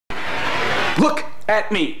Look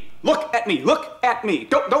at me. Look at me. Look at me.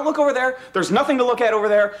 Don't look over there. There's nothing to look at over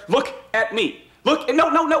there. Look at me. Look. No.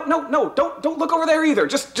 Don't look over there either.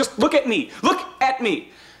 Just look at me. Look at me.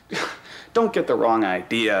 Don't get the wrong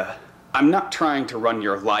idea. I'm not trying to run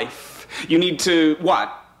your life. You need to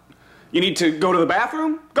what? You need to go to the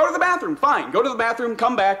bathroom? Go to the bathroom. Fine. Go to the bathroom.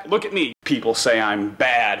 Come back. Look at me. People say I'm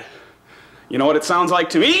bad. You know what it sounds like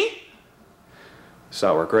to me?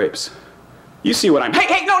 Sour grapes. You see what I'm...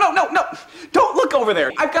 Hey, no. Don't look over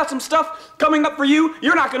there. I've got some stuff coming up for you.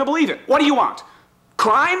 You're not going to believe it. What do you want?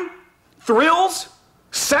 Crime? Thrills?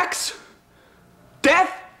 Sex?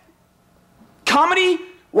 Death? Comedy?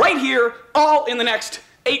 Right here, all in the next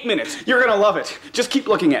 8 minutes. You're going to love it. Just keep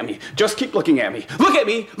looking at me. Just keep looking at me. Look at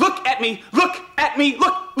me. Look at me. Look at me.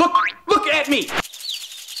 Look at me.